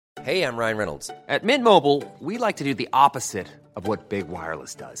Hey, I'm Ryan Reynolds. At Mint Mobile, we like to do the opposite of what Big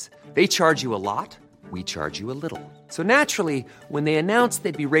Wireless does. They charge you a lot, we charge you a little. So naturally, when they announced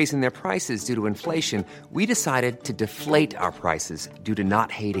they'd be raising their prices due to inflation, we decided to deflate our prices due to not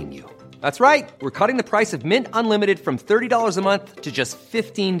hating you. That's right. We're cutting the price of Mint Unlimited from $30 a month to just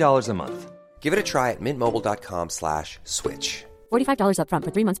 $15 a month. Give it a try at mintmobile.com/switch. $45 up front for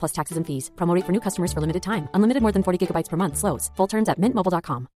 3 months plus taxes and fees. Promo rate for new customers for limited time. Unlimited more than 40 gigabytes per month. Slows full terms at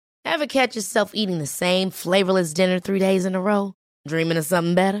mintmobile.com. Ever catch yourself eating the same flavorless dinner 3 days in a row? Dreaming of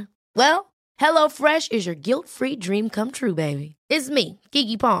something better? Well, HelloFresh is your guilt-free dream come true, baby. It's me,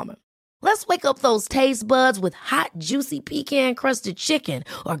 Keke Palmer. Let's wake up those taste buds with hot, juicy pecan-crusted chicken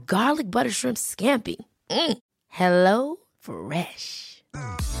or garlic butter shrimp scampi. Hello Fresh.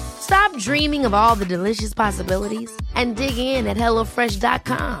 Stop dreaming of all the delicious possibilities and dig in at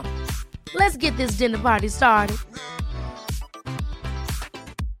HelloFresh.com. Let's get this dinner party started.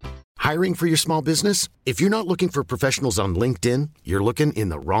 Hiring for your small business? If you're not looking for professionals on LinkedIn, you're looking in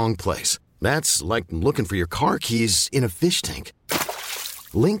the wrong place. That's like looking for your car keys in a fish tank.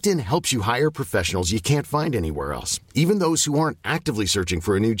 LinkedIn helps you hire professionals you can't find anywhere else, even those who aren't actively searching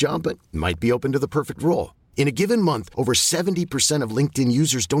for a new job but might be open to the perfect role. In a given month, over 70% of LinkedIn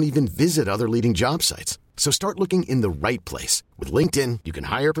users don't even visit other leading job sites. So start looking in the right place. With LinkedIn, you can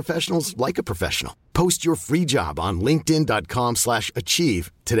hire professionals like a professional. Post your free job on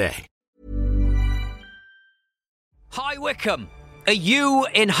linkedin.com/achieve today. High Wycombe. Are you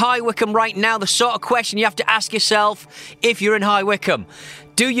in High Wycombe right now? The sort of question you have to ask yourself if you're in High Wycombe.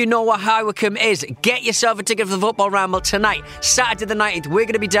 Do you know what High Wycombe is? Get yourself a ticket for the Football Ramble tonight, Saturday the 19th. We're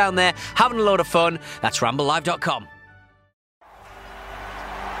going to be down there having a load of fun. That's ramblelive.com.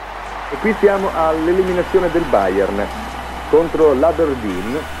 E qui siamo all'eliminazione del Bayern contro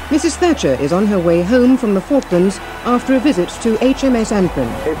l'Aberdeen. Mrs. Thatcher is on her way home from the Falklands after a visit to HMS Antrim.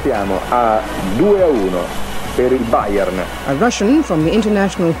 E siamo a 2-1 per il Bayern. A Russian from the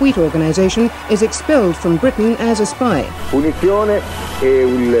International Wheat Organization is expelled from Britain as a spy. Punizione e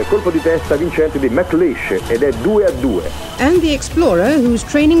il colpo di testa vincente di McLeish ed è 2-2. And the explorer who's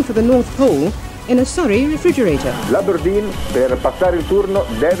training for the North Pole in a Surrey refrigerator. L'Aberdeen per passare il turno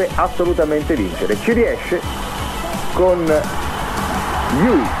deve assolutamente vincere. Ci riesce con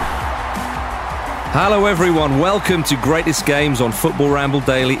Hughes. Hello everyone, welcome to Greatest Games on Football Ramble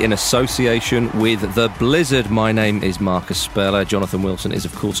Daily in association with The Blizzard. My name is Marcus Speller. Jonathan Wilson is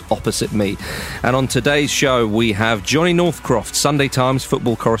of course opposite me. And on today's show we have Johnny Northcroft, Sunday Times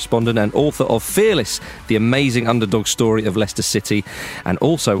football correspondent and author of Fearless, the amazing underdog story of Leicester City, and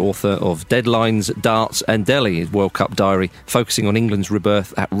also author of Deadlines, Darts and Delhi, his World Cup diary, focusing on England's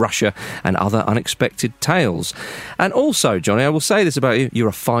rebirth at Russia and other unexpected tales. And also, Johnny, I will say this about you, you're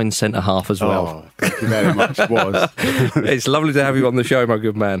a fine centre-half as well. Oh. Thank you very much. It's lovely to have you on the show, my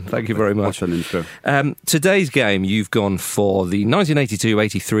good man. Thank you very much. What an intro. Today's game, you've gone for the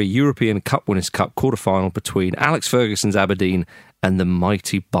 1982-83 European Cup Winners' Cup quarter-final between Alex Ferguson's Aberdeen and the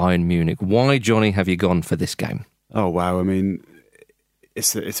mighty Bayern Munich. Why, Johnny, have you gone for this game? Oh, wow. I mean,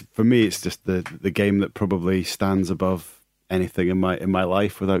 it's for me, it's just the game that probably stands above anything in my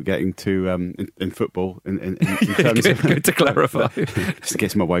life without getting too in football in terms of good to clarify. Just in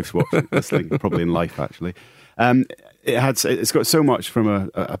case my wife's watching, listening, probably in life actually. It's got so much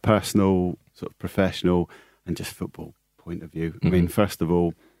from a personal, sort of professional, and just football point of view. I mean, first of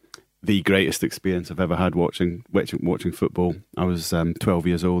all, the greatest experience I've ever had watching football. I was 12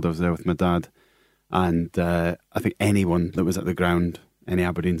 years old. I was there with my dad, and I think anyone that was at the ground, any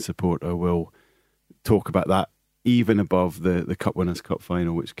Aberdeen supporter, will talk about that. Even above the Cup Winners' Cup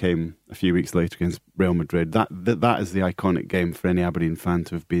final, which came a few weeks later against Real Madrid, that is the iconic game for any Aberdeen fan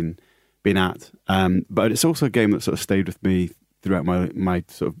to have been at. But it's also a game that sort of stayed with me throughout my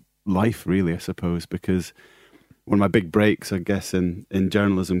sort of life, really, I suppose, because one of my big breaks, I guess, in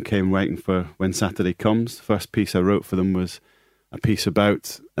journalism came writing for When Saturday Comes. The first piece I wrote for them was a piece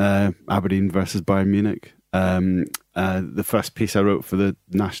about Aberdeen versus Bayern Munich. The first piece I wrote for the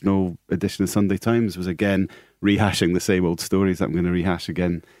national edition of Sunday Times was again rehashing the same old stories that I'm going to rehash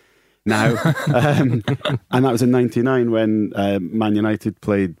again now. And that was in '99 when Man United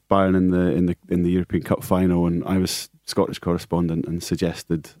played Bayern in the European Cup final, and I was Scottish correspondent and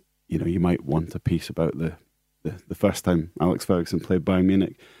suggested, you might want a piece about the first time Alex Ferguson played Bayern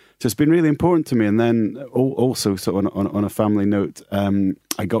Munich. So it's been really important to me. And then also, sort of on a family note,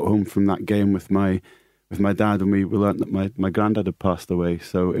 I got home from that game with my dad, and we learnt that my granddad had passed away.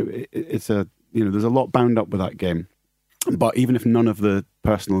 So it's there's a lot bound up with that game. But even if none of the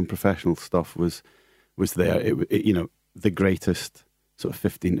personal and professional stuff was there, it the greatest sort of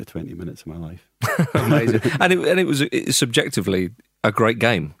 15 to 20 minutes of my life. Amazing. And it was subjectively a great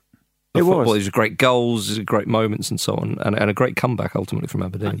game. of football. There's great goals, great moments, and so on, and a great comeback ultimately from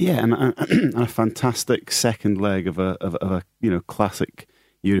Aberdeen. And a fantastic second leg of a classic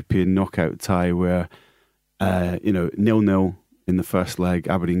European knockout tie where 0-0 in the first leg.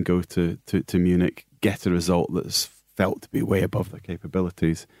 Aberdeen go to Munich, get a result that's felt to be way above their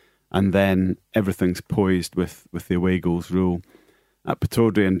capabilities, and then everything's poised with the away goals rule at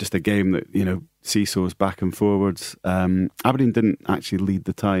Pittodrie, and just a game that seesaws back and forwards. Aberdeen didn't actually lead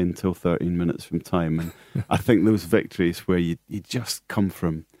the tie until 13 minutes from time, and I think those victories where you just come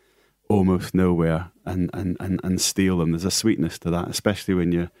from almost nowhere and steal them, there's a sweetness to that, especially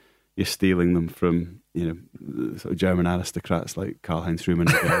when you're stealing them from sort of German aristocrats like Karl-Heinz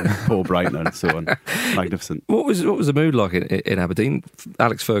Rummenigge and Paul Breitner and so on. Magnificent. What was the mood like in Aberdeen?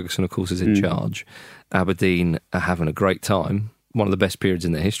 Alex Ferguson, of course, is in charge. Aberdeen are having a great time. One of the best periods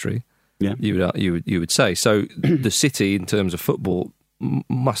in their history. Yeah, you would say. So the city, in terms of football,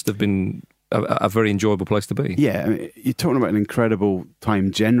 must have been a very enjoyable place to be. Yeah, I mean, you're talking about an incredible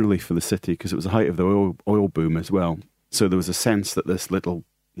time generally for the city, because it was the height of the oil boom as well. So there was a sense that this little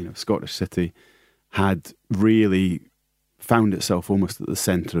Scottish city had really found itself almost at the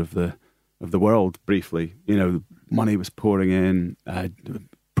centre of the world briefly. Money was pouring in,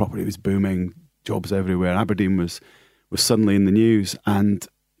 property was booming, jobs everywhere. Aberdeen was suddenly in the news, and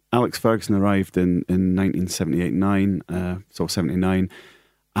Alex Ferguson arrived in 1978-9, so 79,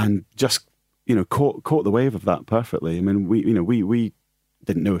 and just caught the wave of that perfectly. I mean, we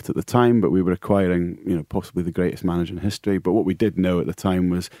didn't know it at the time, but we were acquiring possibly the greatest manager in history. But what we did know at the time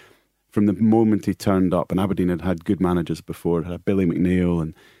was, from the moment he turned up, and Aberdeen had good managers before, it had Billy McNeill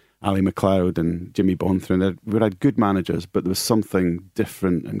and Ali MacLeod and Jimmy Bonthron. We had good managers, but there was something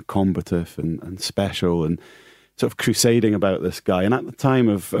different and combative and special and sort of crusading about this guy. And at the time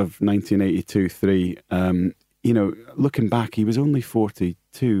of 1982-3, looking back, he was only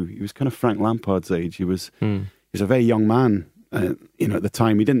 42. He was kind of Frank Lampard's age. He was a very young man. At the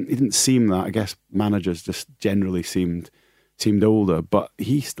time, he didn't seem that. I guess managers just generally seemed older, but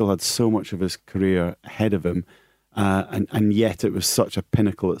he still had so much of his career ahead of him, and yet it was such a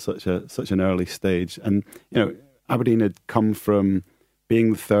pinnacle at such an early stage. And Aberdeen had come from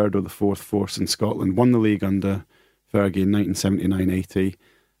being the third or the fourth force in Scotland, won the league under Fergie in 1979-80.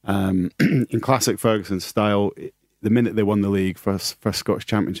 In classic Ferguson style, the minute they won the league, first Scottish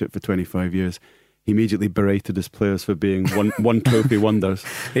Championship for 25 years, he immediately berated his players for being one trophy wonders.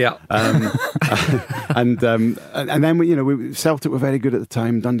 Yeah. And then Celtic were very good at the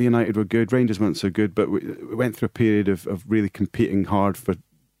time. Dundee United were good. Rangers weren't so good, but we went through a period of really competing hard for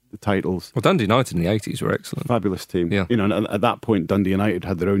the titles. Well, Dundee United in the 80s were excellent. Fabulous team. Yeah. And at that point, Dundee United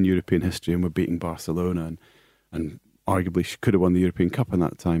had their own European history and were beating Barcelona and arguably could have won the European Cup in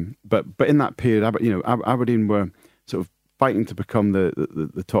that time. But in that period, Aberdeen were sort of fighting to become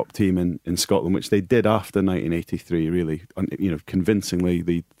the top team in Scotland, which they did after 1983. Really, convincingly,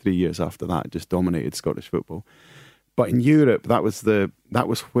 the 3 years after that, just dominated Scottish football. But in Europe, that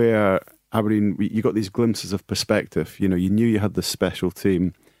was where Aberdeen, you got these glimpses of perspective. You knew you had this special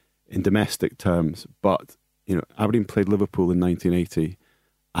team in domestic terms, but Aberdeen played Liverpool in 1980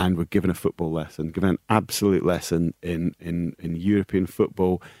 and were given a football lesson, given an absolute lesson in European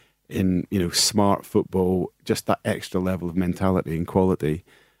football, in smart football, just that extra level of mentality and quality.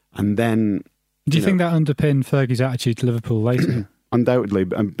 And then, do you think that underpinned Fergie's attitude to Liverpool later? Undoubtedly,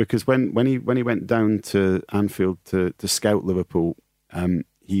 because when he went down to Anfield to scout Liverpool,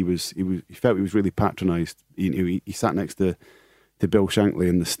 he felt he was really patronised. He sat next to Bill Shankly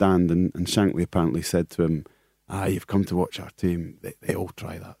in the stand, and Shankly apparently said to him, "You've come to watch our team. They all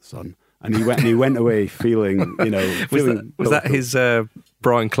try that, son." And he went away feeling, Was that his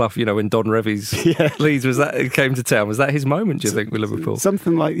Brian Clough, in Don Revie's Leeds? Was that it came to town? Was that his moment? Do you think with Liverpool?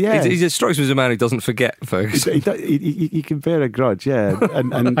 Something like He just strikes me as a man who doesn't forget, Ferguson. He can bear a grudge, yeah.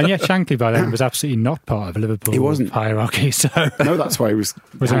 And yet Shankly by then was absolutely not part of Liverpool. He wasn't hierarchy. So no, that's why he was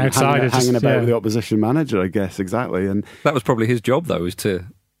an outsider, hanging about with the opposition manager, I guess. Exactly, and that was probably his job, though, was to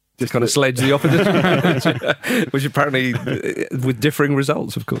just kind of sledge the opposition manager, which apparently with differing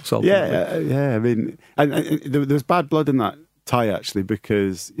results, of course. Ultimately. Yeah. I mean, and there was bad blood in that tie actually,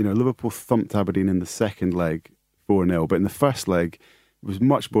 because Liverpool thumped Aberdeen in the second leg 4-0, but in the first leg it was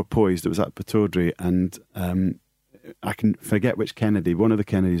much more poised. It was at Pittodrie, and I can forget which Kennedy. One of the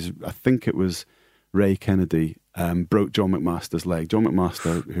Kennedys, I think it was Ray Kennedy, broke John McMaster's leg. John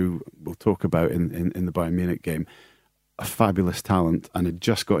McMaster, who we'll talk about in the Bayern Munich game, a fabulous talent, and had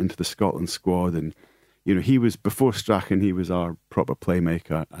just got into the Scotland squad, and he was, before Strachan, he was our proper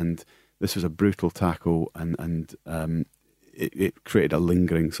playmaker, and this was a brutal tackle, and it created a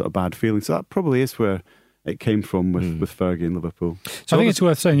lingering sort of bad feeling. So that probably is where it came from with Fergie and Liverpool. So I think it's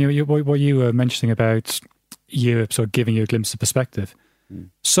worth saying what you were mentioning about Europe sort of giving you a glimpse of perspective.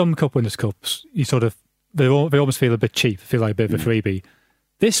 Some Cup Winners' Cups, they almost feel a bit cheap, feel like a bit of a freebie.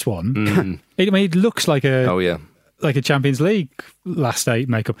 This one, it looks like a Champions League last 8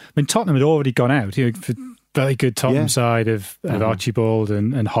 makeup. I mean, Tottenham had already gone out. For very good Tottenham side of Archibald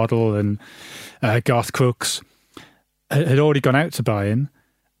and Hoddle and Garth Crooks had already gone out to Bayern.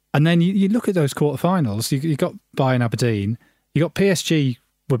 And then you look at those quarterfinals. You got Bayern Aberdeen. You got PSG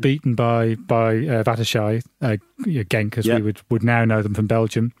were beaten by Waterschei, Genk, as we would now know them from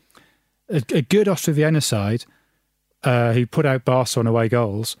Belgium. A good Austria Vienna side who put out Barca on away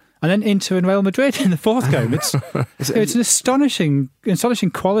goals. And then Inter and Real Madrid in the fourth game. It's an astonishing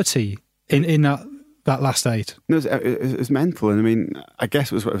quality in that last 8. No, it was mental. And I mean, I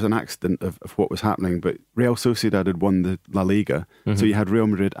guess it was an accident of what was happening, but Real Sociedad had won the La Liga. So you had Real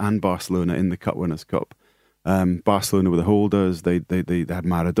Madrid and Barcelona in the Cup Winners' Cup. Barcelona were the holders. They had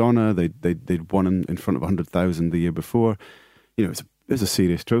Maradona. They'd won in front of 100,000 the year before. It was a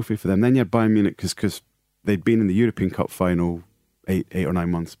serious trophy for them. Then you had Bayern Munich because they'd been in the European Cup final 8 or 9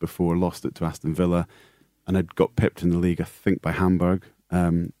 months before, lost it to Aston Villa, and had got pipped in the league, I think, by Hamburg.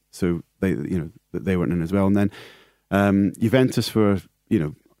 So they weren't in as well. And then Juventus were,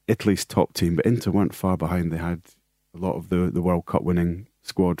 Italy's top team, but Inter weren't far behind. They had a lot of the World Cup winning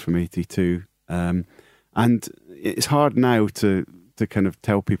squad from '82. And it's hard now to kind of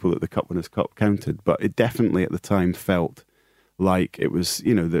tell people that the Cup Winners' Cup counted, but it definitely at the time felt like it was,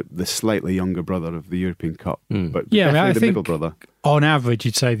 the slightly younger brother of the European Cup, but definitely I the think middle brother. On average,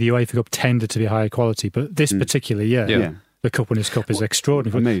 you'd say the UEFA Cup tended to be higher quality, but this particular year, the Cup Winners' Cup is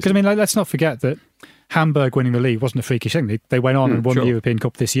extraordinary. Because, let's not forget that Hamburg winning the league wasn't a freakish thing. They went on and won the European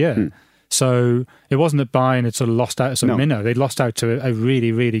Cup this year. So it wasn't that Bayern had sort of lost out to some minnow. They'd lost out to a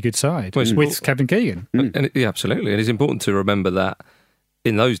really, really good side with Kevin Keegan. Absolutely. And it's important to remember that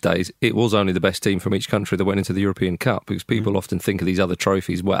in those days, it was only the best team from each country that went into the European Cup, because people often think of these other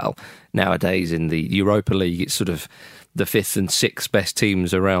trophies. Well, nowadays in the Europa League, it's sort of the 5th and 6th best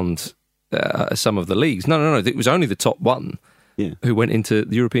teams around some of the leagues. No. It was only the top one who went into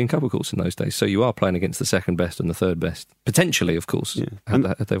the European Cup, of course, in those days. So you are playing against the second best and the third best, potentially, of course, had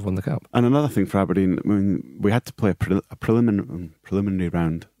they've won the Cup. And another thing for Aberdeen, I mean, we had to play a preliminary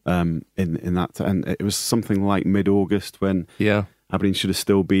round in that, and it was something like mid-August when Aberdeen should have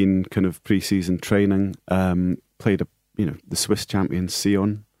still been kind of pre-season training. Played the Swiss champions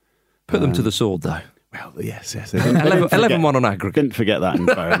Sion. Put them to the sword, though. Well, yes. 11-1 on aggregate. Didn't forget that in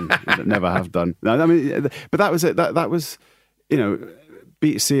Bayern. Never have done. No, I mean, but that was it. That was,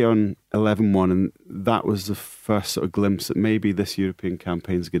 beat Sion 11-1, and that was the first sort of glimpse that maybe this European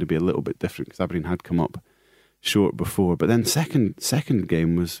campaign is going to be a little bit different, because Aberdeen had come up short before. But then second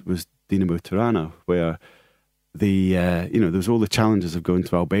game was Dinamo Tirana, where there was all the challenges of going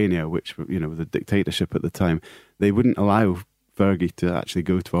to Albania, which with the dictatorship at the time, they wouldn't allow Fergie to actually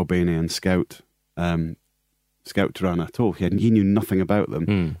go to Albania and scout Tirana at all. He knew nothing about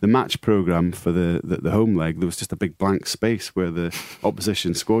them. The match programme for the home leg, there was just a big blank space where the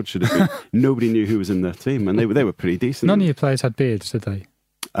opposition squad should have been. Nobody knew who was in their team, and they were pretty decent. None of your players had beards, did they?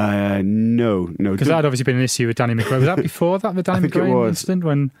 No. Because that had obviously been an issue with Danny McGrain. Was that before that, the Danny McGrain incident,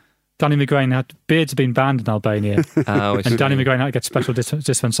 when Danny McGrain beards had been banned in Albania, and Danny McGrain had to get special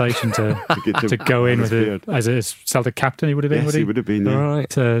dispensation to go in with as a Celtic captain. He would have been. Yes, he would have been. Right.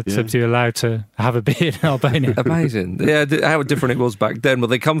 To be allowed to have a beard in Albania. Amazing. Yeah, how different it was back then. Well,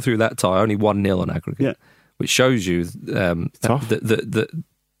 they come through that tie only 1-0 on aggregate, which shows you that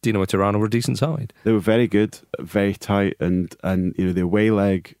Dinamo Tirana were a decent side. They were very good, very tight, and the away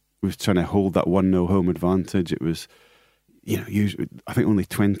leg was trying to hold that 1-0 home advantage. It was. Usually, I think only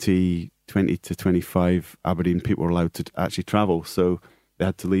 20 to 25 Aberdeen people were allowed to actually travel, so they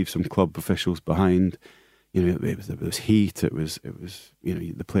had to leave some club officials behind. It was heat. It was.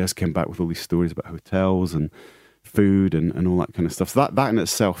 The players came back with all these stories about hotels and food and all that kind of stuff. So that in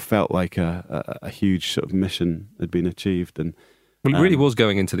itself felt like a huge sort of mission had been achieved. And it really was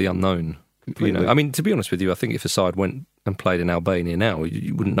going into the unknown. Completely. I mean, to be honest with you, I think if a side went and played in Albania now,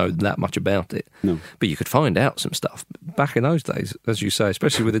 you wouldn't know that much about it. No. But you could find out some stuff. Back in those days, as you say,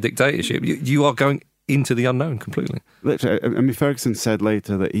 especially with the dictatorship, you are going into the unknown completely. Literally, I mean, Ferguson said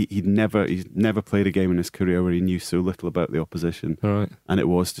later that he'd never played a game in his career where he knew so little about the opposition. Right. And it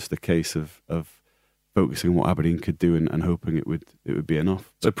was just a case of focusing on what Aberdeen could do and hoping it would be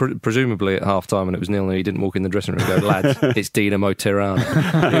enough. So presumably at half time when it was 0-0, he didn't walk in the dressing room and go, lads, it's Dinamo Tirana.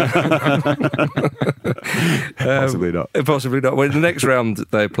 Possibly not. Possibly not. Well, in the next round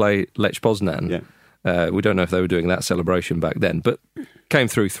they play Lech Poznan. Yeah. We don't know if they were doing that celebration back then, but came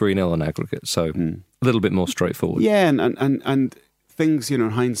through 3-0 on aggregate, so a little bit more straightforward. Yeah, and things, in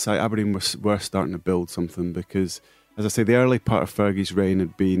hindsight, Aberdeen were starting to build something because, as I say, the early part of Fergie's reign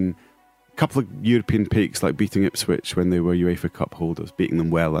had been a couple of European peaks, like beating Ipswich when they were UEFA Cup holders, beating them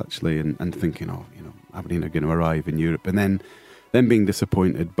well, actually, and thinking, Aberdeen are going to arrive in Europe, and then being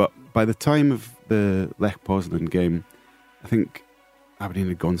disappointed. But by the time of the Lech Poznan game, I think Aberdeen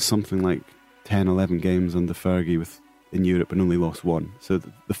had gone something like 10, 11 games under Fergie in Europe and only lost one. So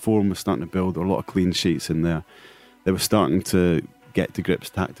the form was starting to build, a lot of clean sheets in there. They were starting to get to grips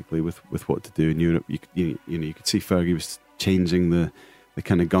tactically with what to do in Europe. You could see Fergie was changing the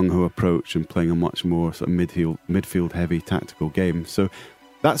kind of gung-ho approach and playing a much more sort of midfield heavy tactical game. So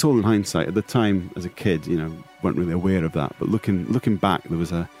that's all in hindsight. At the time, as a kid, weren't really aware of that. But looking back, there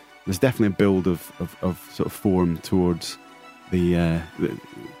was definitely a build of sort of form towards the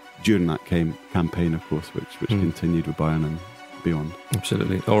during that campaign, of course, which continued with Bayern and beyond.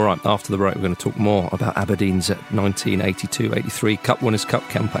 Absolutely. All right, after the break, we're going to talk more about Aberdeen's 1982-83 Cup Winners' Cup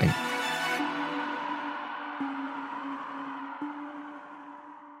campaign.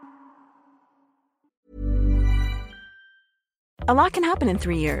 A lot can happen in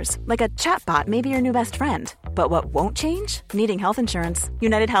 3 years, like a chatbot may be your new best friend. But what won't change? Needing health insurance.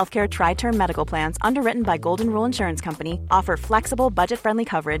 United Healthcare Tri-Term Medical Plans, underwritten by Golden Rule Insurance Company, offer flexible, budget-friendly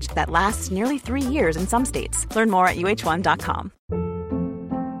coverage that lasts nearly 3 years in some states. Learn more at uh1.com.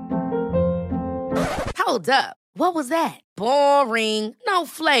 Hold up. What was that? Boring. No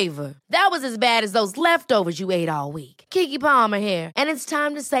flavor. That was as bad as those leftovers you ate all week. Keke Palmer here, and it's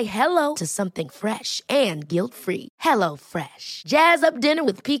time to say hello to something fresh and guilt-free. Hello Fresh. Jazz up dinner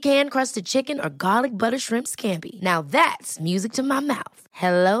with pecan-crusted chicken or garlic butter shrimp scampi. Now that's music to my mouth.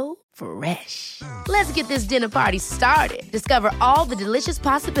 Hello Fresh. Let's get this dinner party started. Discover all the delicious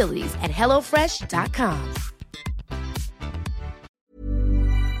possibilities at hellofresh.com.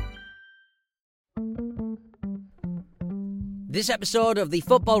 This episode of the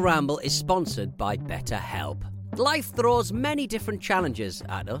Football Ramble is sponsored by BetterHelp. Life throws many different challenges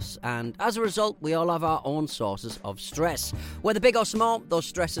at us, and as a result, we all have our own sources of stress. Whether big or small, those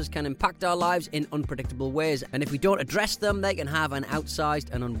stresses can impact our lives in unpredictable ways, and if we don't address them, they can have an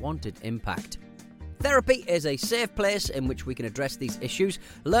outsized and unwanted impact. Therapy is a safe place in which we can address these issues,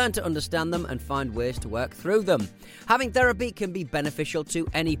 learn to understand them, and find ways to work through them. Having therapy can be beneficial to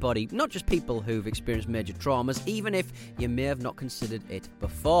anybody, not just people who've experienced major traumas, even if you may have not considered it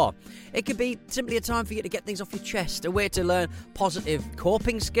before. It could be simply a time for you to get things off your chest, a way to learn positive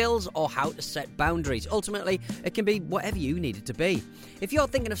coping skills, or how to set boundaries. Ultimately, it can be whatever you need it to be. If you're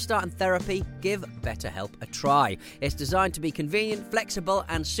thinking of starting therapy, give BetterHelp a try. It's designed to be convenient, flexible,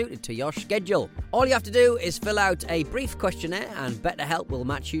 and suited to your schedule. All you have to do is fill out a brief questionnaire, and BetterHelp will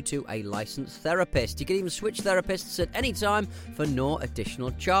match you to a licensed therapist. You can even switch therapists at any time for no additional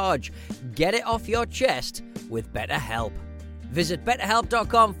charge. Get it off your chest with BetterHelp. Visit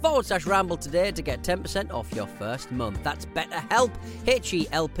betterhelp.com/ramble today to get 10% off your first month. That's BetterHelp,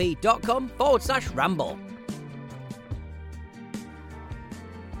 HELP.com/ramble.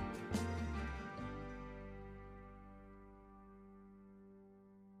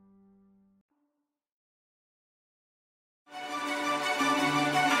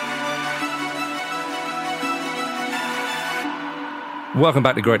 Welcome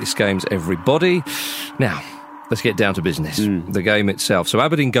back to Greatest Games, everybody. Now, let's get down to business. The game itself. So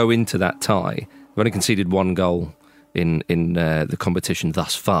Aberdeen go into that tie. They've only conceded one goal in the competition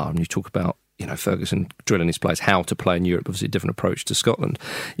thus far. And you talk about, Ferguson drilling his players how to play in Europe. Obviously, a different approach to Scotland.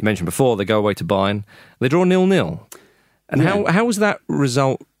 You mentioned before, they go away to Bayern. They draw 0-0. And how was that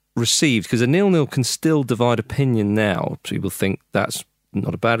result received? Because a 0-0 can still divide opinion now. People think that's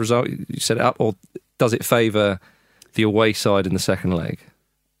not a bad result. You set it up, or does it favour the away side in the second leg?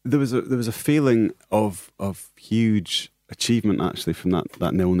 There was a feeling of huge achievement actually from that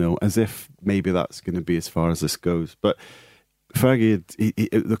 0-0, as if maybe that's going to be as far as this goes. But Fergie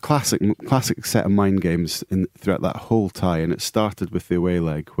had the classic set of mind games throughout that whole tie, and it started with the away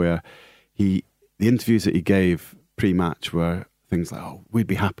leg where the interviews that he gave pre-match were things like, "Oh, we'd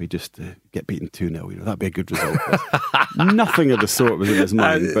be happy just to get beaten 2-0. That'd be a good result." Nothing of the sort was in his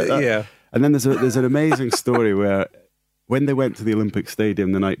mind. But and then there's an amazing story where, when they went to the Olympic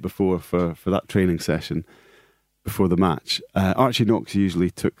Stadium the night before for that training session before the match, Archie Knox usually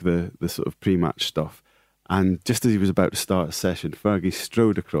took the sort of pre-match stuff, and just as he was about to start a session, Fergie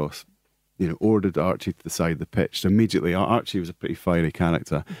strode across, ordered Archie to the side of the pitch. So immediately, Archie was a pretty fiery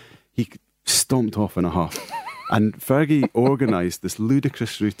character. He stomped off in a huff, and Fergie organised this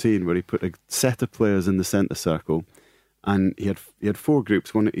ludicrous routine where he put a set of players in the centre circle, and he had 4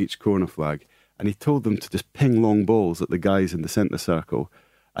 groups, one at each corner flag. and he told them to just ping long balls at the guys in the centre circle,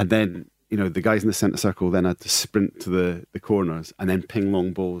 and then the guys in the centre circle then had to sprint to the corners and then ping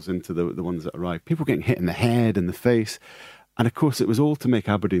long balls into the ones that arrived. People getting hit in the head and the face. And of course, it was all to make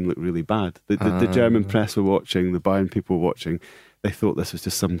Aberdeen look really bad. The German press were watching, the Bayern people were watching. They thought this was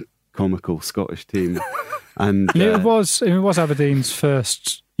just some comical Scottish team. And it was Aberdeen's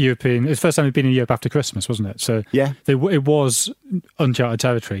first European. It's the first time they'd been in Europe after Christmas, wasn't it? So yeah, it was uncharted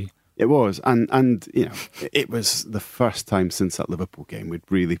territory. It was, and it was the first time since that Liverpool game we'd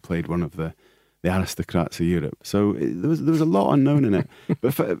really played one of the aristocrats of Europe. So there was a lot unknown in it.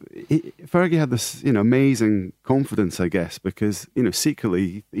 But Fergie had this amazing confidence, I guess, because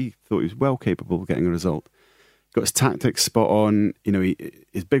secretly he thought he was well capable of getting a result. Got his tactics spot on.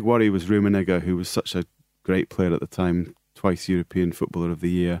 His big worry was Rummenigge, who was such a great player at the time, twice European Footballer of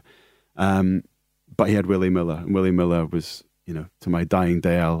the Year. But he had Willie Miller, and Willie Miller was, to my dying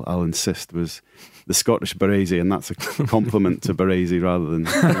day, I'll insist, was the Scottish Baresi, and that's a compliment to Baresi rather than.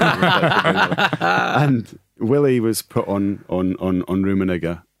 And Willie was put on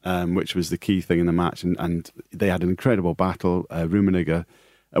Rummenigge, which was the key thing in the match, and they had an incredible battle. Rummenigge,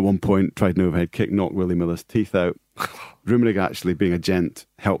 at one point, tried an overhead kick, knocked Willie Miller's teeth out. Rummenigge, actually being a gent,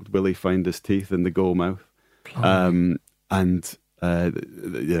 helped Willie find his teeth in the goal mouth, and.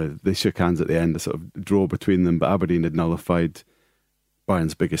 They shook hands at the end, a sort of draw between them, but Aberdeen had nullified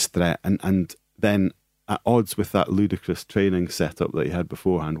Bayern's biggest threat. And then, at odds with that ludicrous training setup that he had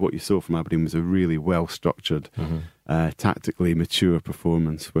beforehand, what you saw from Aberdeen was a really well-structured, tactically mature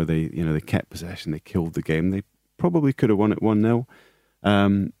performance where they kept possession, they killed the game. They probably could have won it 1-0.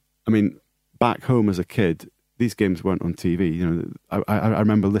 I mean, back home as a kid, these games weren't on TV. I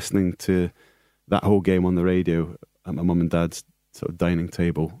remember listening to that whole game on the radio at my mum and dad's sort of dining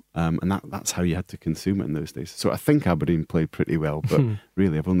table, and that's how you had to consume it in those days. So I think Aberdeen played pretty well, but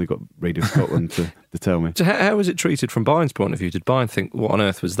really I've only got Radio Scotland to tell me. So how was it treated from Bayern's point of view? Did Bayern think, what on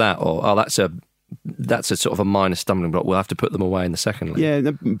earth was that? Or, that's a sort of a minor stumbling block, we'll have to put them away in the second leg? Yeah,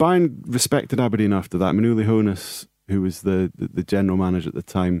 Bayern respected Aberdeen after that. Uli Hoeneß, who was the general manager at the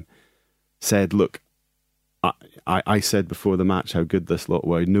time, said, look, I said before the match how good this lot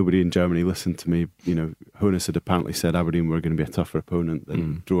were. Nobody in Germany listened to me. Hoeneß had apparently said Aberdeen were going to be a tougher opponent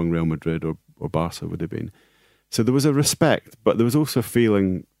than drawing Real Madrid or Barca would have been. So there was a respect, but there was also a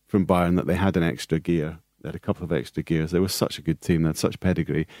feeling from Bayern that they had an extra gear. They had a couple of extra gears. They were such a good team, they had such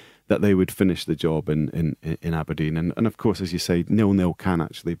pedigree, that they would finish the job in Aberdeen. And of course, as you say, 0-0 can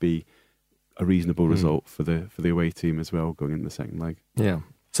actually be a reasonable result for the away team as well, going in the second leg. Yeah.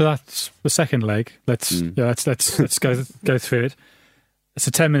 So that's the second leg. Let's go through it. It's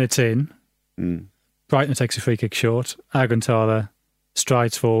a 10 minutes in. Brighton takes a free kick short. Agantala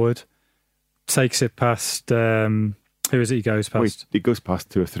strides forward, takes it past. Who is it? He goes past. He goes past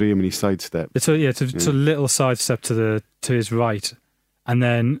 2 or 3. I mean, he sidestepped. It's a little sidestep to his right, and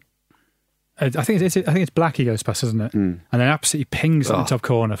then I think it's Black he goes past, isn't it? And then absolutely pings in the top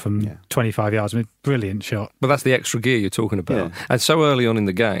corner from 25 yards. I mean, brilliant shot. But that's the extra gear you're talking about. Yeah. And so early on in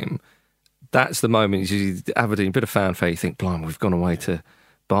the game, that's the moment you see Aberdeen, a bit of fanfare, you think, blimey, we've gone away to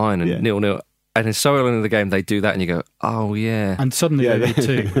Bayern and 0-0. And then so early in the game, they do that and you go, oh, yeah. And suddenly they lead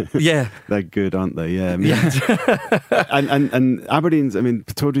too. Yeah. They're good, aren't they? Yeah. And Aberdeen's, I mean,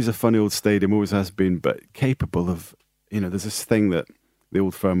 Pittodrie's a funny old stadium, always has been, but capable of, there's this thing that the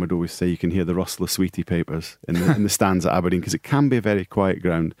old firm would always say, you can hear the rustle of sweetie papers in the stands at Aberdeen, because it can be a very quiet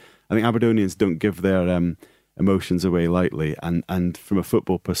ground. I think Aberdonians don't give their emotions away lightly, and from a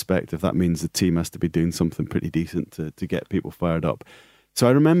football perspective, that means the team has to be doing something pretty decent to get people fired up. So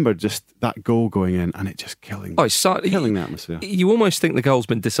I remember just that goal going in and it just killing the atmosphere. You almost think the goal's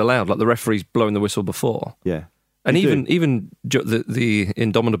been disallowed, like the referee's blown the whistle before. Yeah. And even the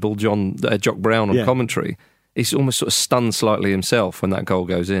indomitable Jock Brown on commentary, he's almost sort of stunned slightly himself when that goal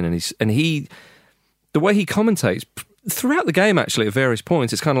goes in, and he the way he commentates throughout the game, actually, at various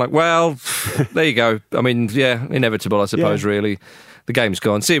points, it's kind of like, well, there you go. I mean, yeah, inevitable, I suppose. Really, the game's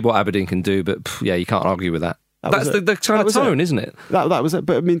gone. See what Aberdeen can do, but yeah, you can't argue with that. That's the kind of tone, isn't it? That was it.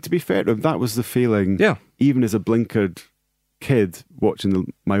 But I mean, to be fair to him, that was the feeling. Yeah. Even as a blinkered kid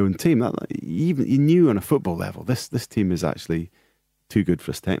watching my own team, even you knew on a football level, this team is actually too good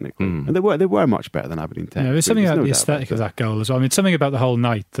for us technically, and they were much better than Aberdeen technically. Yeah, there's something about the aesthetic of that goal as well. I mean, something about the whole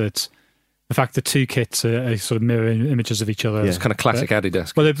night, that the fact that two kits are sort of mirror images of each other. Yeah. It's kind of classic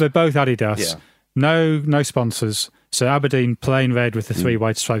Adidas. Well, they're both Adidas. Yeah. No sponsors. So Aberdeen plain red with the 3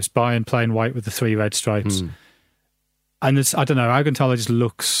 white stripes, Bayern plain white with the 3 red stripes. And I don't know, Agantala just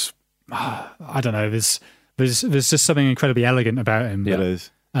looks, I don't know, there's just something incredibly elegant about him. Yeah. It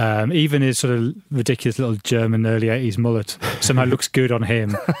is. Even his sort of ridiculous little German early 80s mullet somehow looks good on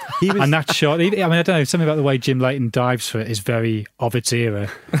him. And that shot, I mean, I don't know, something about the way Jim Leighton dives for it is very of its era.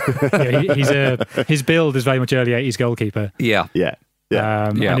 His build is very much early 80s goalkeeper. Yeah.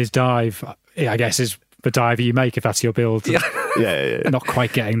 And his dive, I guess, is the diver you make if that's your build. Yeah. Not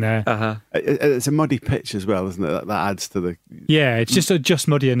quite getting there. It's a muddy pitch as well, isn't it? That adds to the... Yeah, it's just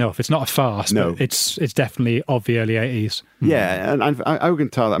muddy enough. It's not a farce, No. but it's definitely of the early 80s. Yeah, and I can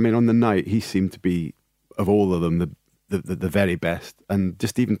tell that. I mean, on the night, he seemed to be, of all of them, the very best. And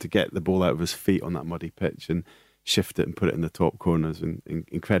just even to get the ball out of his feet on that muddy pitch and shift it and put it in the top corners, and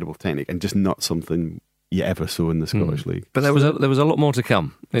incredible technique, and just not something you ever saw in the Scottish League. But there was a lot more to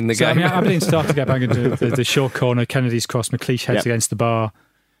come in the game. I mean, Aberdeen started to get back into the short corner, Kennedy's cross, McLeish heads against the bar.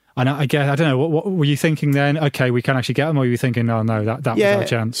 And I guess, I don't know, what were you thinking then? Okay, we can actually get them, or were you thinking, no, that was our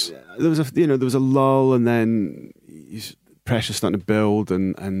chance? There was a lull, and then pressure starting to build,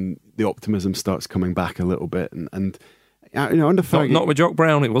 and the optimism starts coming back a little bit, and under Fergie, not with Jock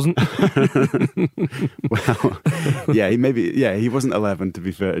Brown, it wasn't. Well, he wasn't 11, to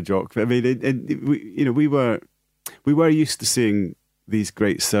be fair to Jock. I mean, we were used to seeing these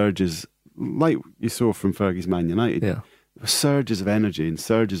great surges, like you saw from Fergie's Man United. Yeah. Surges of energy and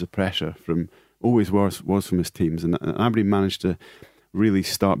surges of pressure from from his teams, and Aberdeen managed to really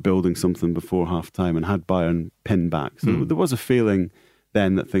start building something before half time and had Bayern pinned back. So there was a feeling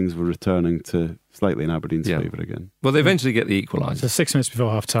then that things were returning to slightly in Aberdeen's favour again. Well, they eventually get the equaliser. So 6 minutes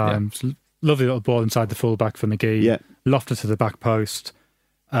before half time, lovely little ball inside the full back for McGee, lofted to the back post.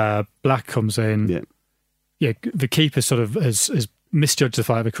 Black comes in. Yeah, the keeper sort of has misjudged the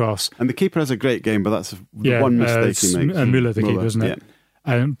flight of the cross. And the keeper has a great game, but that's the one mistake he makes. Müller, the keeper, isn't it?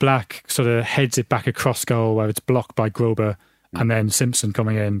 And Black sort of heads it back across goal where it's blocked by Grober, and then Simpson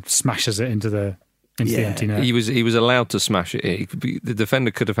coming in smashes it into the empty net. He was allowed to smash it. The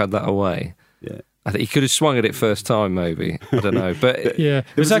defender could have had that away. Yeah, I think he could have swung at it first time, maybe. I don't know, but it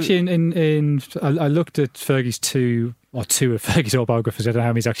was actually in I looked at Fergie's two of Fergie's autobiographies. I don't know how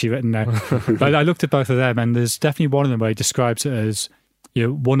many he's actually written now, but I looked at both of them, and there's definitely one of them where he describes it as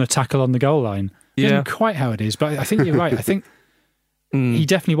won a tackle on the goal line. Isn't quite how it is, but I think you're right. I think he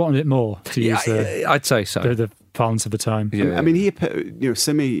definitely wanted it more. To use I'd say so. The parlance of the time. Yeah. I mean,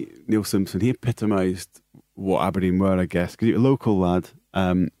 Simi Neil Simpson, he epitomised what Aberdeen were, I guess, because he was a local lad.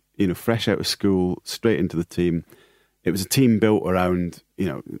 Fresh out of school, straight into the team. It was a team built around,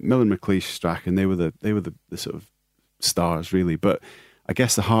 Millen, McLeish, Strachan. They were the sort of stars, really. But I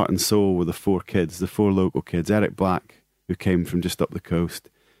guess the heart and soul were the four local kids. Eric Black, who came from just up the coast.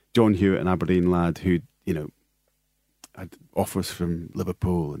 John Hewitt, an Aberdeen lad who, had offers from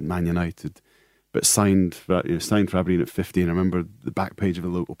Liverpool and Man United, but signed for Aberdeen at 15. I remember the back page of a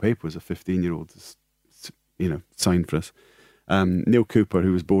local paper was a 15-year-old, signed for us. Neil Cooper,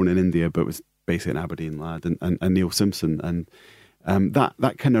 who was born in India but was basically an Aberdeen lad, and Neil Simpson, and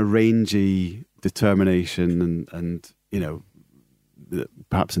that kind of rangy determination and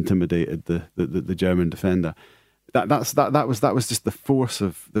perhaps intimidated the German defender. That was just the force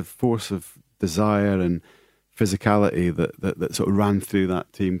of desire and physicality that sort of ran through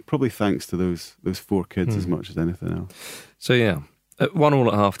that team. Probably thanks to those four kids as much as anything else. So at 1-1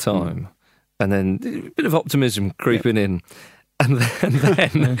 at half time, and then a bit of optimism creeping in. And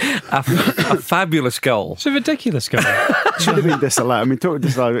then a fabulous goal. It's a ridiculous goal. Should have been disallowed. I mean, talking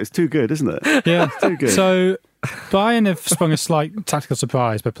disallowed, it's too good, isn't it? Yeah, it's too good. So Bayern have sprung a slight tactical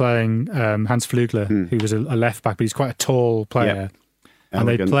surprise by playing Hans Flügler, who was a left back, but he's quite a tall player. And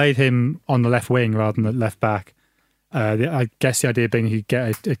they played him on the left wing rather than the left back. I guess the idea being he'd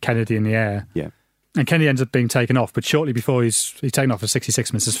get a Kennedy in the air. Yeah. And Kennedy ends up being taken off, but shortly before he's taken off for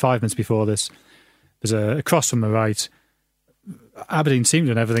 66 minutes, there's 5 minutes before this, there's a cross from the right. Aberdeen seemed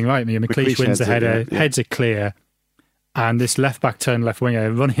to do everything right. McLeish wins the header, heads it clear, and this left back turn left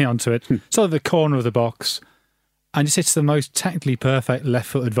winger running onto it, sort of the corner of the box, and just hits the most technically perfect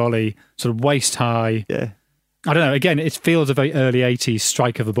left-footed volley, sort of waist high. Yeah. I don't know. Again, it feels a very early 80s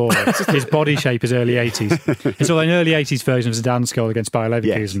strike of the ball. His body shape is early 80s. It's all an early 80s version of Zidane's goal against Bayer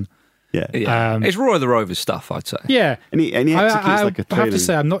Leverkusen. Yeah. It's Roy the Rover stuff, I'd say. Yeah. And he executes like a training. I have to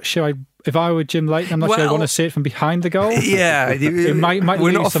say, I'm not sure if I were Jim Leighton, I'm not sure I want to see it from behind the goal. Yeah.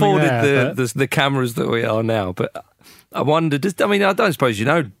 We're not afforded the cameras that we are now, but I wonder, I don't suppose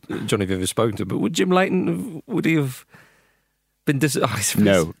Johnny, have ever spoken to him, but would Jim Leighton, would he have been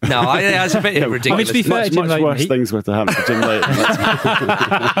No. No, it's a bit ridiculous. I mean, to be fair, much worse things were to happen to Jim Leighton.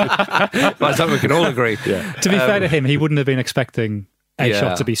 I think we can all agree. Yeah. To be fair to him, he wouldn't have been expecting a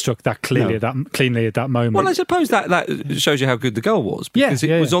shot to be struck that clearly, cleanly at that moment. Well, I suppose that shows you how good the goal was, because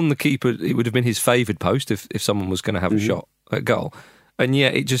it was on the keeper. It would have been his favoured post if someone was going to have a shot at goal. and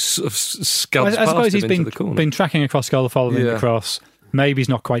yet it just sort of scuds I suppose past he's him into the corner. been tracking across goal, following Yeah. the cross. Maybe he's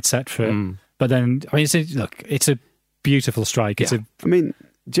not quite set for it. But then, I mean, it's a beautiful strike. It's a I mean,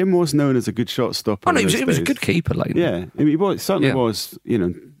 Jim was known as a good shot stopper. Oh, no, in he those was a days. good keeper, like Yeah, I mean, he certainly was,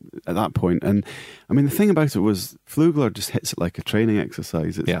 at that point. And I mean, the thing about it was Flugler just hits it like a training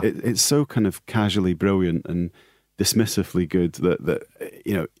exercise. It's so kind of casually brilliant and dismissively good that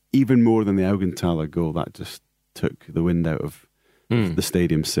even more than the Augenthaler goal, that just took the wind out of the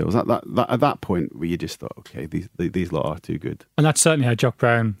stadium sails. At that point, where you just thought, okay, these lot are too good. And that's certainly how Jock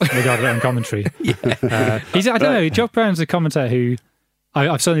Brown regarded it on commentary. I don't know, Jock Brown's a commentator who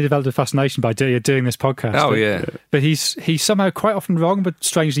I've certainly developed a fascination by doing this podcast. Oh, yeah. But he's somehow quite often wrong, but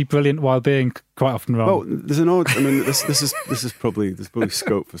strangely brilliant while being quite often wrong. Well, there's an odd. I mean, this is probably there's probably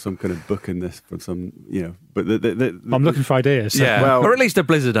scope for some kind of book in this for some, But I'm looking for ideas. So. Yeah, well, or at least a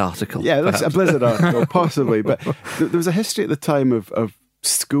Blizzard article. Yeah, that's a Blizzard article, possibly. But there was a history at the time of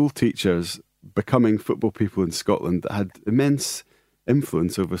school teachers becoming football people in Scotland that had immense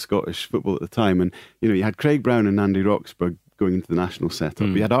influence over Scottish football at the time. And you had Craig Brown and Andy Roxburgh going into the national setup.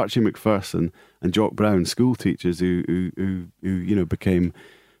 We had Archie McPherson and Jock Brown, school teachers who became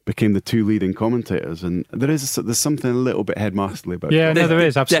the two leading commentators. And there's something a little bit headmasterly about. Yeah, no, there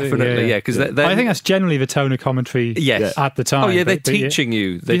is absolutely. Definitely, yeah. Because I think that's generally the tone of commentary. Yes. At the time. Oh yeah, they're teaching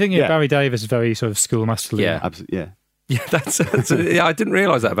you. Do you think Barry Davis is very sort of schoolmasterly? Yeah, absolutely. Yeah. Yeah, I didn't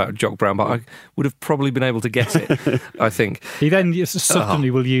realise that about Jock Brown, but I would have probably been able to guess it, I think. He then subtly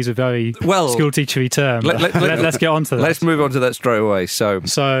will use a very school teachery term. Let's get on to that. Let's move on to that straight away. So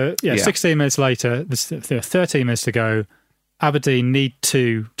 16 minutes later, there are 13 minutes to go. Aberdeen need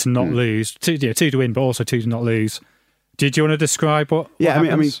two to not lose. Two to win, but also two to not lose. Did you want to describe what happens?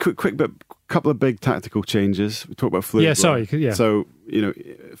 I mean, quick, but couple of big tactical changes. We talked about Flugler. Yeah, sorry. Yeah. So,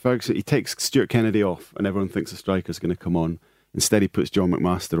 Ferguson, he takes Stuart Kennedy off and everyone thinks the striker's going to come on. Instead, he puts John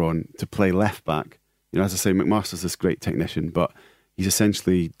McMaster on to play left back. As I say, McMaster's this great technician, but he's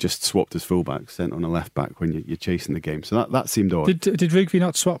essentially just swapped his fullback, sent on a left back when you're chasing the game. So that seemed odd. Did Rugby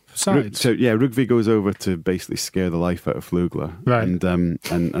not swap sides? Rugby goes over to basically scare the life out of Flugler. Right. And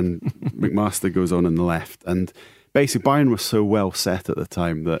McMaster goes on the left. And basically, Bayern was so well set at the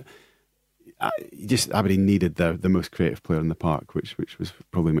time that Aberdeen needed the most creative player in the park, which was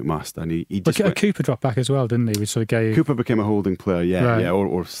probably McMaster, and he just Cooper dropped back as well, didn't he? We sort of gave Cooper became a holding player,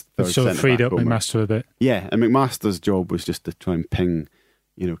 or third sort of freed up McMaster a bit. Yeah, and McMaster's job was just to try and ping,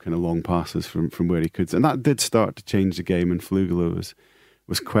 kind of long passes from where he could, and that did start to change the game. And Flugler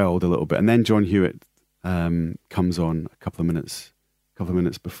was quelled a little bit, and then John Hewitt comes on a couple of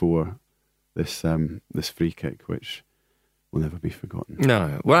minutes before this free kick, which will never be forgotten.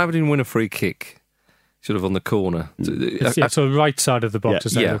 No. Well, Aberdeen win a free kick sort of on the corner. Sort of right side of the box,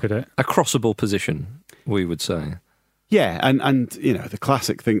 as I look at it. A crossable position, we would say. Yeah, and the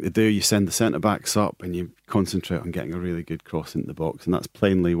classic thing to do, you send the centre-backs up and you concentrate on getting a really good cross into the box, and that's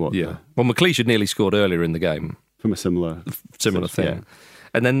plainly what... Yeah. Well, McLeish had nearly scored earlier in the game. From a similar thing. Yeah.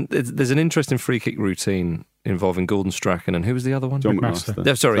 And then there's an interesting free kick routine involving Gordon Strachan, and who was the other one? John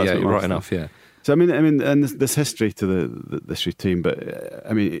McMaster. Sorry, so yeah, right enough, yeah. So I mean, and there's history to this routine, but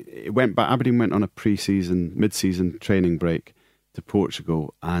I mean, it went back. Aberdeen went on a mid-season training break to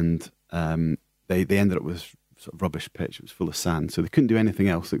Portugal, and they ended up with sort of rubbish pitch. It was full of sand, so they couldn't do anything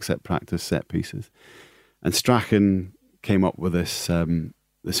else except practice set pieces. And Strachan came up with this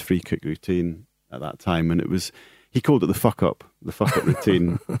free kick routine at that time, and he called it the fuck up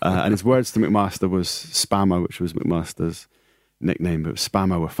routine. And his words to McMaster was Spammer, which was McMaster's nickname, but it was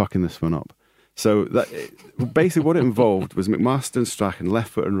Spammer, we're fucking this one up. So basically what it involved was McMaster and Strachan, left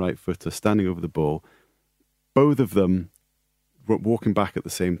foot and right footer, standing over the ball, both of them walking back at the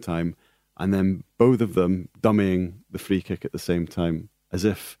same time, and then both of them dummying the free kick at the same time, as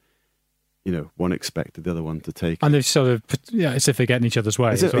if one expected the other one to take. And they've sort of, as if they're getting each other's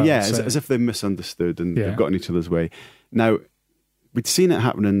way. As if they've misunderstood and they've gotten each other's way. Now, we'd seen it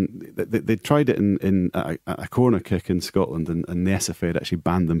happening. They tried it in a corner kick in Scotland, and the SFA had actually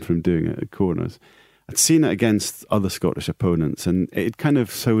banned them from doing it at corners. I'd seen it against other Scottish opponents, and it kind of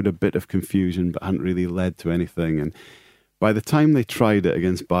sowed a bit of confusion, but hadn't really led to anything. And by the time they tried it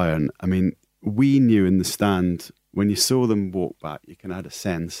against Bayern, I mean, we knew in the stand, when you saw them walk back, you kind of had a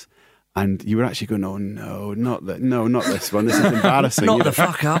sense. And you were actually going, oh no, not this one. This is embarrassing. Not the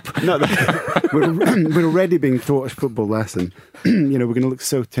fuck up. We're already being taught a football lesson. We're going to look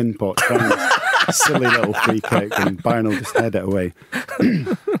so tin pot trying this silly little free kick, and Bayern will just head it away.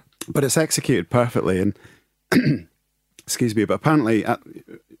 But it's executed perfectly, and excuse me. But apparently, at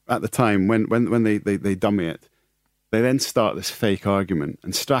the time when they dummy it, they then start this fake argument,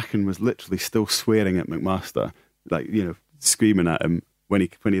 and Strachan was literally still swearing at McMaster, screaming at him.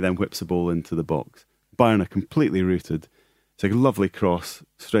 when he then whips the ball into the box. Bayern are completely rooted. It's a lovely cross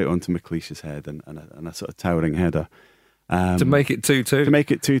straight onto McLeish's head and a sort of towering header. To make it 2-2. To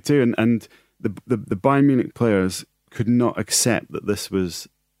make it 2-2. And the Bayern Munich players could not accept that this was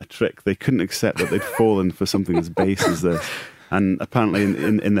a trick. They couldn't accept that they'd fallen for something as base as this. And apparently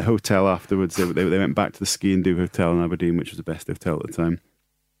in the hotel afterwards, they went back to the Ski and Do Hotel in Aberdeen, which was the best hotel at the time.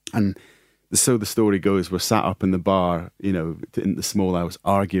 And so the story goes, we're sat up in the bar, in the small hours,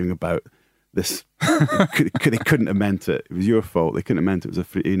 arguing about this. They couldn't have meant it. It was your fault. They couldn't have meant it. It was a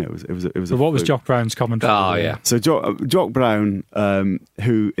free, it was. But what was Jock Brown's commentary? Oh yeah. So Jock Brown,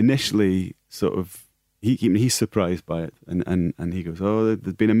 who initially sort of he's surprised by it, and he goes, "Oh,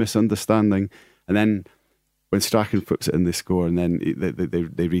 there's been a misunderstanding," and then when Strachan puts it in, they score, and then they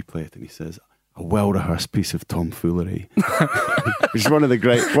replay it, and he says, "A well-rehearsed piece of tomfoolery," which is one of the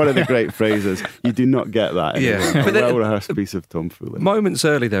great phrases. You do not get that anymore. A well-rehearsed piece of tomfoolery. Moments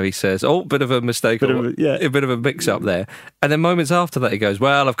early, though, he says, "Oh, bit of a mistake, a bit of a mix-up there," and then moments after that, he goes,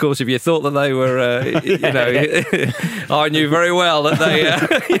 "Well, of course, if you thought that they were, I knew very well that they,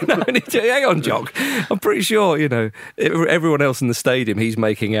 hang on, Jock. I'm pretty sure, everyone else in the stadium he's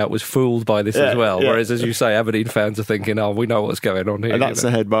making out was fooled by this as well. Whereas, as you say, Aberdeen fans are thinking, "Oh, we know what's going on here." And that's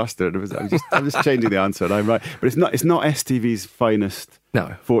the headmaster. I'm just changing the answer, and I'm right. But it's not STV's finest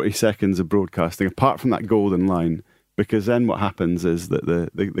 40 seconds of broadcasting, apart from that golden line, because then what happens is that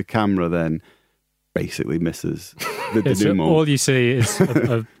the camera then basically misses the denouement. All you see is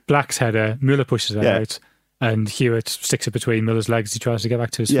a Black's header, Müller pushes it out, and Hewitt sticks it between Müller's legs as he tries to get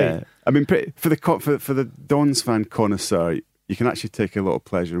back to his feet. I mean, for the Dons fan connoisseur, you can actually take a lot of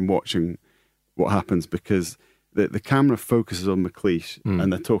pleasure in watching what happens, because the camera focuses on McLeish,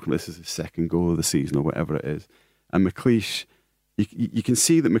 and they're talking about this as his second goal of the season or whatever it is. And McLeish, you can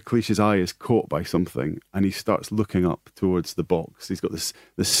see that McLeish's eye is caught by something, and he starts looking up towards the box. He's got this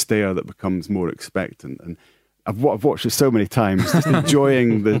stare that becomes more expectant. And I've watched it so many times, just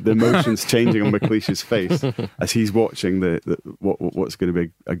enjoying the emotions changing on McLeish's face as he's watching what's going to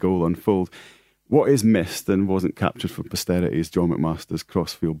be a goal unfold. What is missed and wasn't captured for posterity is John McMaster's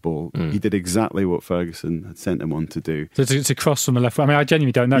crossfield ball. He did exactly what Ferguson had sent him on to do. So it's a cross from the left wing. I mean, I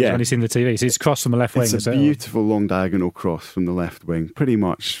genuinely don't know. I've only seen the TV. So it's a cross from the left wing. It's a beautiful long diagonal cross from the left wing, pretty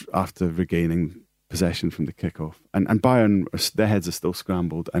much after regaining possession from the kickoff. And Bayern, their heads are still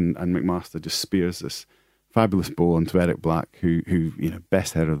scrambled, and McMaster just spears this fabulous ball onto Eric Black, who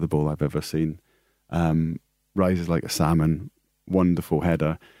best header of the ball I've ever seen. Rises like a salmon, wonderful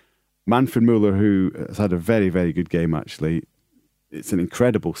header. Manfred Müller, who has had a very, very good game, actually, it's an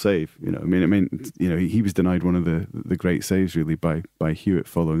incredible save. He was denied one of the great saves, really, by Hewitt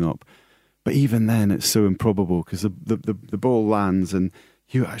following up. But even then, it's so improbable, because the ball lands and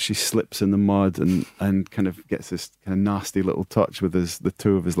Hewitt actually slips in the mud and kind of gets this kind of nasty little touch with the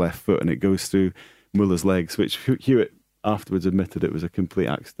toe of his left foot, and it goes through Müller's legs, which Hewitt afterwards admitted it was a complete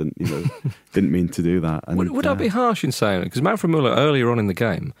accident. Didn't mean to do that. And, would I be harsh in saying it? Because Manfred Müller, earlier on in the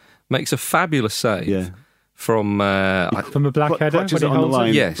game, makes a fabulous save from a Black header. Clutches it on the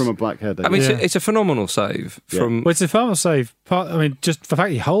line from a Black header. I mean, it's a phenomenal save. It's a phenomenal save. Just the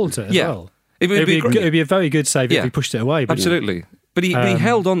fact he holds it as well. It'd be a very good save if he pushed it away. Absolutely. But he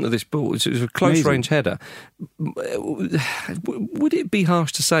held on to this ball. It was a close-range header. Would it be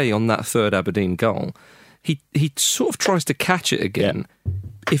harsh to say on that third Aberdeen goal, he sort of tries to catch it again?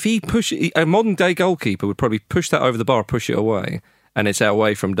 If he a modern-day goalkeeper would probably push that over the bar, push it away, and it's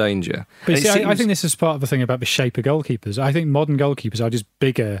away from danger. But I think this is part of the thing about the shape of goalkeepers. I think modern goalkeepers are just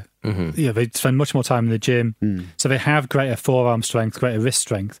bigger. They spend much more time in the gym, so they have greater forearm strength, greater wrist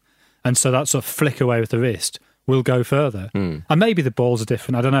strength, and so that sort of flick away with the wrist will go further. And maybe the balls are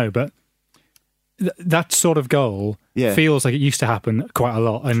different, I don't know, but that sort of goal feels like it used to happen quite a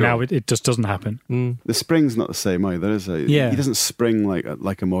lot, and now it just doesn't happen. The spring's not the same either, is it? He doesn't spring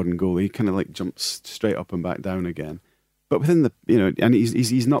like a modern goalie. He kind of like jumps straight up and back down again. But within the, and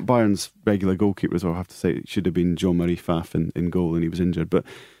he's not Bayern's regular goalkeeper as well. I have to say, it should have been Jean-Marie Pfaff in goal, and he was injured. But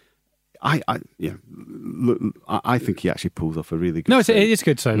I think he actually pulls off a really good save. It is a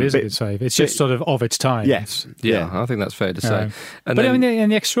good save. It is a good save. It's just sort of its time. Yes. Yeah, I think that's fair to say. And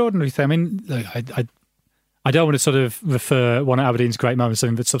the extraordinary thing, I don't want to sort of refer one of Aberdeen's great moments to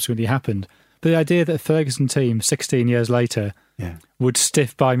something that subsequently happened, but the idea that a Ferguson team 16 years later would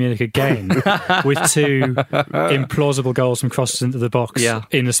stiff Bayern Munich again with two implausible goals from crosses into the box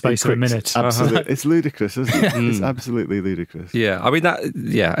in the space of a minute. Absolutely. It's ludicrous, isn't it? It's absolutely ludicrous. Yeah, I mean,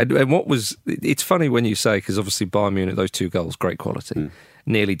 and what was... It's funny when you say, because obviously Bayern Munich, those two goals, great quality,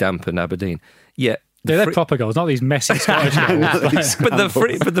 nearly dampened Aberdeen. Yet... They're proper goals, not these messy Scottish goals.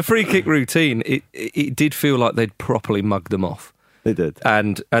 But the free kick routine, it did feel like they'd properly mugged them off. They did.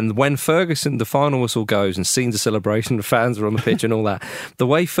 And when Ferguson, the final whistle goes and scenes of celebration, the fans are on the pitch and all that, the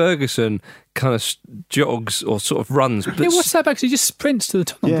way Ferguson kind of jogs or sort of runs. Yeah, what's that about? 'Cause he just sprints to the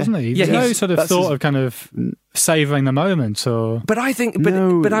tunnel, doesn't he? Yeah, no sort of thought of kind of savouring the moment. Or... But I think,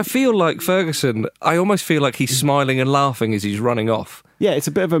 but I feel like Ferguson, I almost feel like he's smiling and laughing as he's running off. Yeah, it's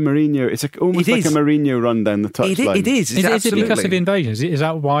a bit of a Mourinho. It's almost like a Mourinho run down the touchline. It is. Is it because of the invasion? Is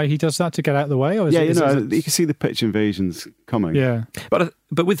that why he does that, to get out of the way? Or is you can see the pitch invasions coming. Yeah. But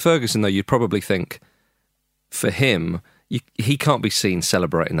with Ferguson, though, you'd probably think for him, he can't be seen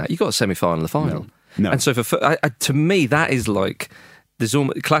celebrating that. You got a semi-final and the final. No. And so to me, that is like... There's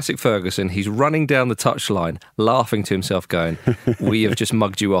almost classic Ferguson. He's running down the touchline, laughing to himself, going, "We have just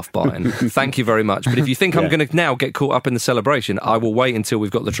mugged you off, Bayern. Thank you very much. But if you think I'm going to now get caught up in the celebration, I will wait until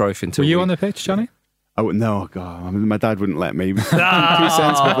we've got the trophy." Were you on the pitch, Johnny? Oh no, God! I mean, my dad wouldn't let me. Too sensitive.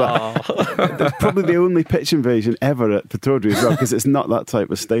 That's probably the only pitch invasion ever at Pittodrie as well, because it's not that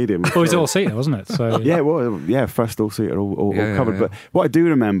type of stadium. Well, it was all-seater, wasn't it? So first all-seater, all covered. But what I do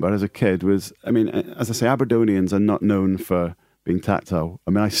remember as a kid was, I mean, as I say, Aberdonians are not known for being tactile. I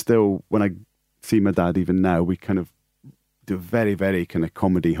mean, when I see my dad even now, we kind of do a very, very kind of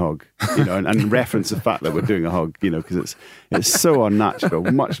comedy hug, and reference the fact that we're doing a hug, because it's so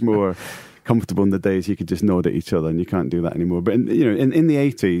unnatural, much more comfortable in the days you could just nod at each other, and you can't do that anymore. But in the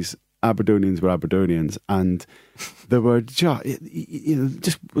 80s, Aberdonians were Aberdonians, and there were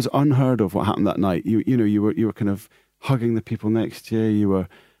just was unheard of what happened that night. You were kind of hugging the people next to you. You were,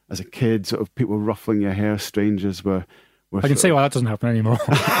 as a kid, sort of people ruffling your hair. Strangers were. I can see why that doesn't happen anymore.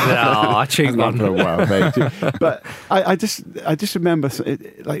 No, I cheated one for a while, mate. But I just remember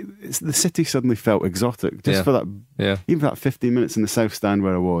the city suddenly felt exotic just for that. Yeah. Even for that 15 minutes in the South Stand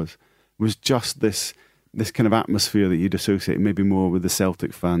where I was just this kind of atmosphere that you'd associate maybe more with the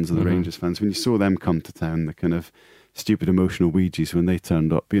Celtic fans or the Rangers fans when you saw them come to town. The kind of stupid emotional Ouija's when they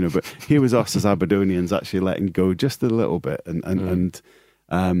turned up, But here was us as Aberdonians actually letting go just a little bit, and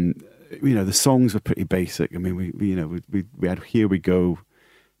the songs were pretty basic. I mean, we had "Here We Go,"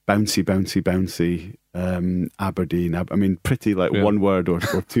 "Bouncy, Bouncy, Bouncy," Aberdeen. I mean, pretty like one word or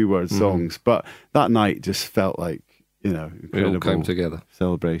two word songs. But that night just felt like incredible. It all came together.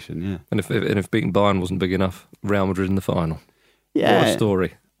 Celebration, yeah. And if beating Bayern wasn't big enough, Real Madrid in the final. Yeah, what a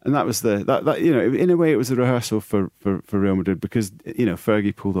story. And that was in a way it was a rehearsal for Real Madrid, because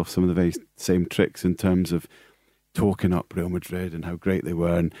Fergie pulled off some of the very same tricks in terms of talking up Real Madrid and how great they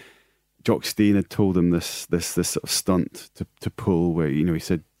were. And Jock Stein had told him this sort of stunt to pull, where he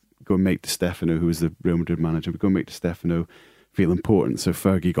said, "Go and make Di Stefano," who was the Real Madrid manager, "go and make Di Stefano feel important." So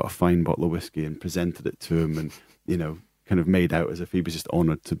Fergie got a fine bottle of whiskey and presented it to him, and kind of made out as if he was just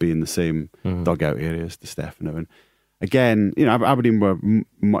honoured to be in the same dugout area as Di Stefano. And again, Aberdeen were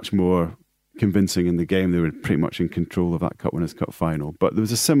much more convincing in the game. They were pretty much in control of that Cup Winners' Cup final. But there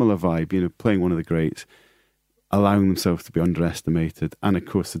was a similar vibe, playing one of the greats, allowing themselves to be underestimated, and of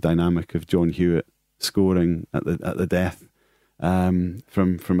course the dynamic of John Hewitt scoring at the death from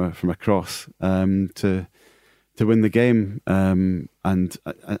a cross to win the game, and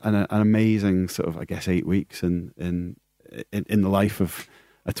an amazing sort of, I guess, 8 weeks in the life of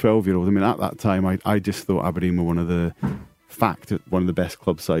a 12-year-old. I mean, at that time, I just thought Aberdeen were one of the best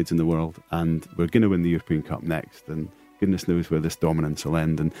club sides in the world, and we're going to win the European Cup next, and goodness knows where this dominance will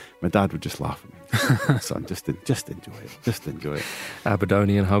end. And my dad would just laugh at me. Son, just enjoy it. Just enjoy it.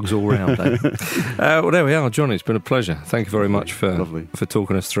 Aberdonian hugs all round. Well, there we are, Johnny. It's been a pleasure. Thank you very much for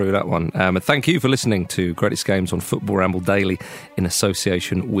talking us through that one. And thank you for listening to Greatest Games on Football Ramble Daily in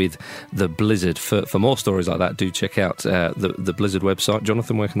association with The Blizzard. For more stories like that, do check out the Blizzard website.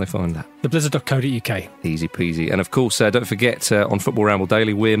 Jonathan, where can they find that? theblizzard.co.uk. Easy peasy. And of course, don't forget, on Football Ramble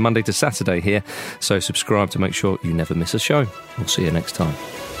Daily, we're Monday to Saturday here, so subscribe to make sure you never miss a show. We'll see you next time.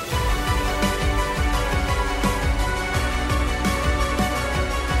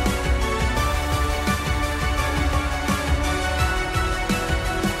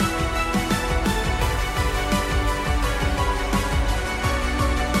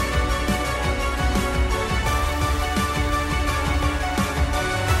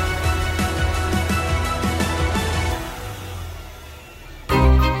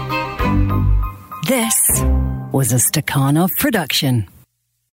 This was a Stakhanov production.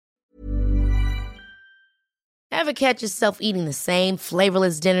 Ever catch yourself eating the same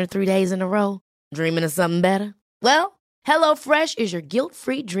flavorless dinner 3 days in a row? Dreaming of something better? Well, HelloFresh is your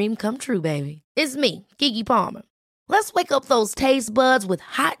guilt-free dream come true, baby. It's me, Keke Palmer. Let's wake up those taste buds with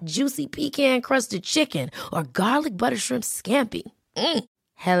hot, juicy pecan-crusted chicken or garlic butter shrimp scampi.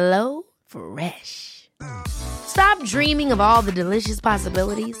 Hello Fresh. Stop dreaming of all the delicious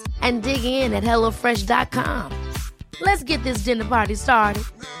possibilities and dig in at HelloFresh.com. Let's get this dinner party started.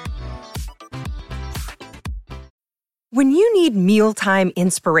 When you need mealtime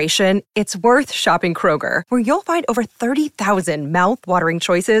inspiration, it's worth shopping Kroger, where you'll find over 30,000 mouth-watering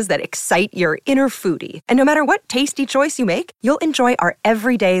choices that excite your inner foodie. And no matter what tasty choice you make, you'll enjoy our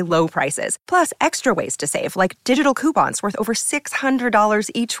everyday low prices, plus extra ways to save, like digital coupons worth over $600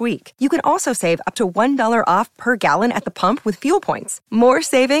 each week. You can also save up to $1 off per gallon at the pump with fuel points. More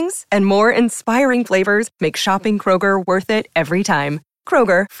savings and more inspiring flavors make shopping Kroger worth it every time.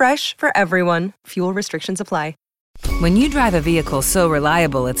 Kroger, fresh for everyone. Fuel restrictions apply. When you drive a vehicle so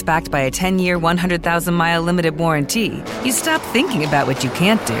reliable it's backed by a 10-year, 100,000-mile limited warranty, you stop thinking about what you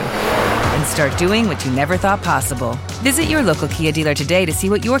can't do and start doing what you never thought possible. Visit your local Kia dealer today to see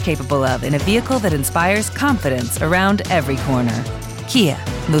what you're capable of in a vehicle that inspires confidence around every corner. Kia,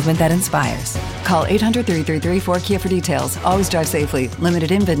 movement that inspires. Call 800-333-4KIA for details. Always drive safely.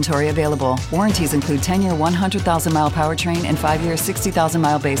 Limited inventory available. Warranties include 10-year 100,000-mile powertrain and 5-year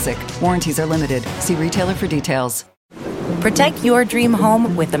 60,000-mile basic. Warranties are limited. See retailer for details. Protect your dream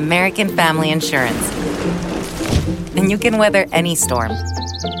home with American Family Insurance. And you can weather any storm.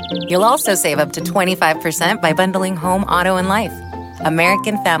 You'll also save up to 25% by bundling home, auto, and life.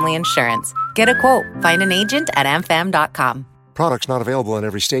 American Family Insurance. Get a quote. Find an agent at amfam.com. Products not available in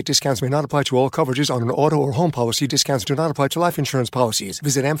every state. Discounts may not apply to all coverages on an auto or home policy. Discounts do not apply to life insurance policies.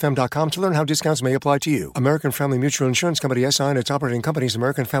 Visit amfam.com to learn how discounts may apply to you. American Family Mutual Insurance Company, SI, and its operating companies,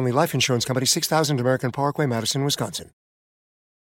 American Family Life Insurance Company, 6000 American Parkway, Madison, Wisconsin.